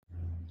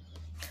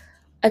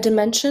A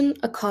dimension,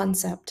 a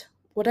concept,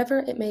 whatever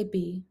it may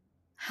be,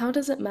 how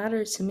does it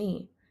matter to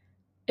me?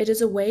 It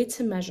is a way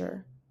to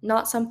measure,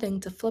 not something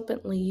to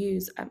flippantly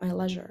use at my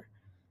leisure.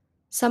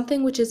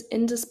 Something which is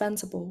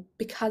indispensable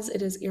because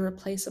it is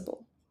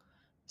irreplaceable.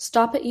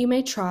 Stop it you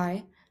may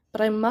try,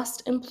 but I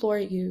must implore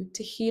you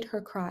to heed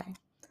her cry.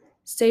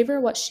 Savor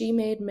what she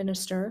made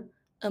minister,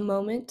 a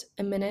moment,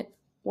 a minute,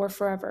 or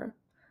forever.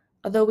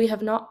 Although we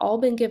have not all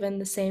been given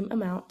the same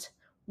amount,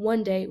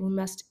 one day we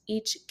must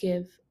each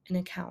give an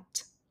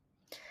account.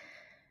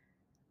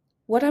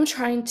 What I'm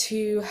trying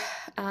to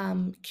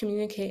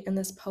communicate in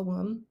this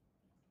poem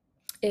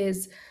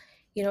is,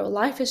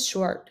 life is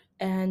short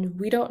and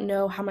we don't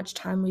know how much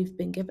time we've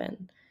been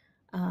given.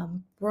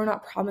 We're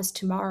not promised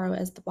tomorrow,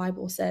 as the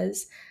Bible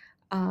says.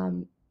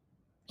 Um,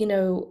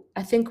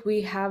 I think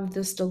we have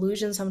this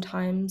delusion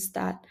sometimes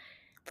that,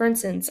 for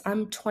instance,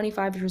 I'm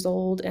 25 years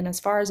old, and as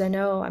far as I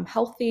know, I'm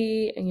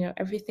healthy and,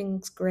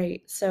 everything's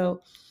great.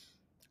 So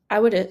I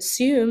would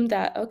assume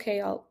that, okay,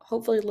 I'll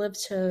hopefully live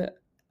to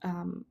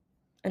um,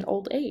 an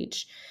old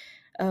age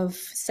of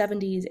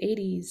 70s,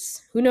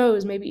 80s, who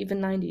knows, maybe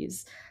even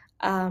 90s.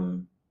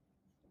 Um,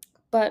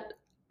 but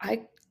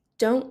I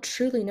don't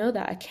truly know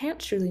that. I can't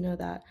truly know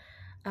that.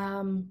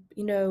 I'm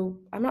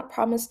not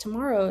promised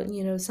tomorrow.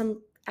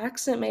 Some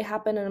accident may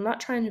happen, and I'm not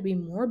trying to be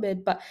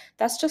morbid, but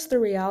that's just the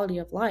reality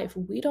of life.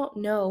 We don't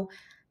know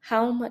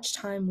how much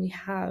time we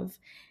have,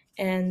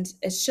 and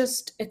it's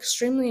just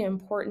extremely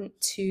important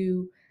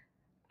to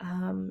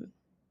um,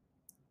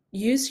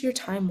 use your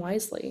time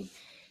wisely,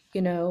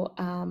 you know.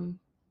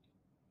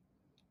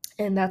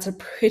 And that's a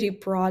pretty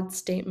broad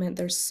statement.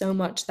 There's so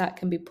much that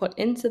can be put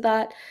into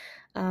that.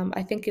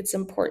 I think it's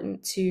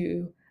important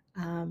to,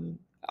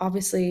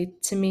 obviously,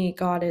 to me,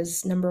 God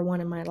is number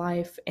one in my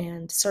life,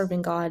 and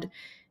serving God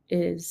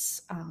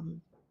is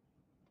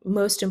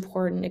most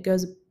important. It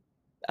goes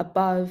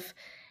above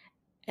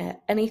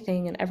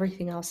anything and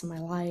everything else in my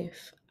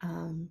life.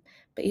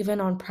 But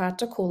even on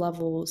practical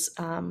levels,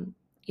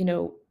 you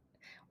know,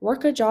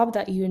 work a job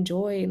that you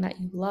enjoy and that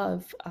you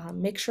love.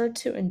 Make sure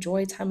to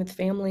enjoy time with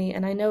family.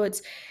 And I know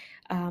it's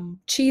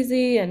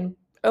cheesy and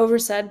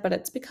oversaid, but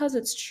it's because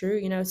it's true.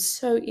 It's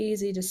so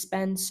easy to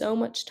spend so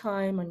much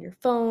time on your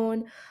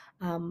phone,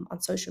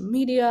 on social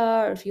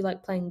media, or if you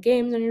like playing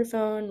games on your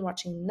phone,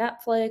 watching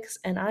Netflix.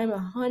 And I'm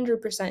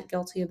 100%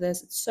 guilty of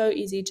this. It's so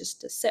easy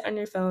just to sit on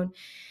your phone.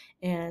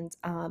 And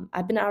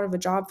I've been out of a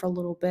job for a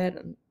little bit,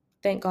 and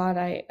thank God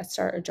I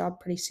start a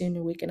job pretty soon,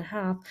 a week and a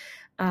half.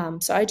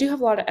 So I do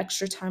have a lot of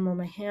extra time on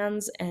my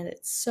hands, and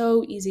it's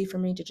so easy for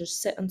me to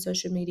just sit on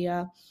social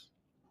media,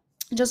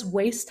 just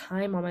waste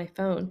time on my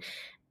phone.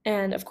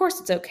 And of course,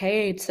 it's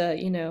okay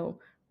to,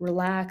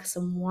 relax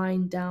and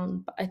wind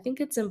down. But I think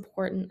it's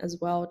important as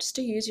well just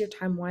to use your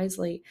time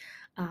wisely,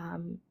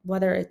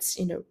 whether it's,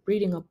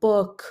 reading a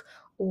book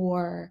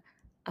or,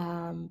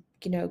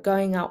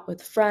 going out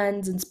with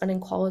friends and spending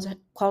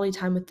quality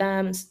time with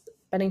them,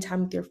 spending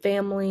time with your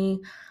family,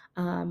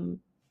 um,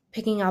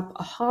 picking up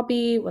a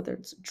hobby, whether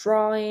it's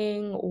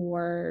drawing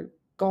or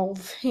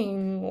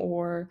golfing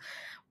or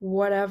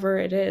whatever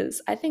it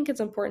is. I think it's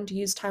important to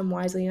use time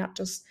wisely, not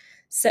just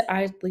sit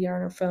idly on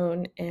our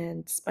phone,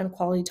 and spend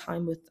quality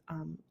time with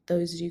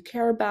those you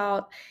care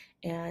about,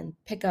 and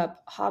pick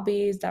up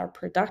hobbies that are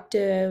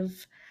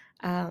productive.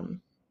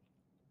 Um,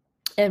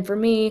 and for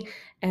me,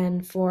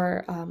 and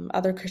for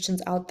other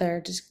Christians out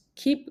there, just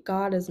keep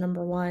God as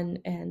number one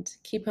and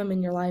keep Him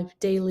in your life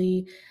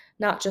daily,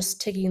 not just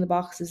ticking the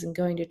boxes and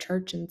going to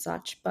church and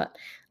such, but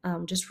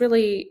just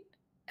really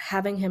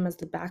having Him as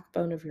the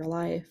backbone of your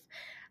life.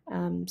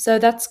 So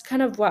that's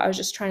kind of what I was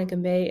just trying to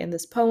convey in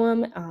this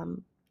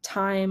poem.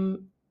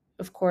 Time,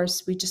 of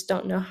course, we just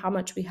don't know how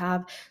much we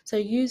have. So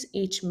use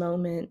each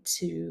moment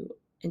to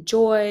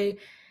enjoy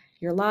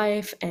your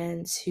life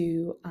and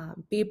to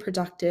be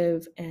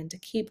productive and to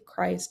keep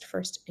Christ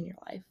first in your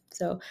life.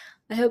 So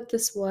I hope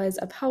this was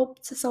of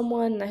help to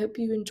someone, and I hope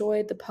you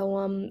enjoyed the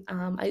poem.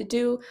 I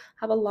do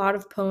have a lot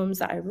of poems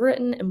that I've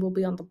written and will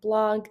be on the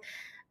blog.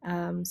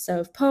 So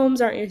if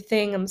poems aren't your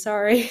thing, I'm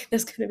sorry.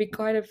 There's going to be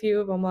quite a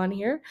few of them on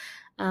here.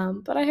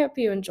 But I hope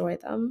you enjoy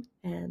them.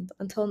 And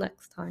until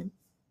next time.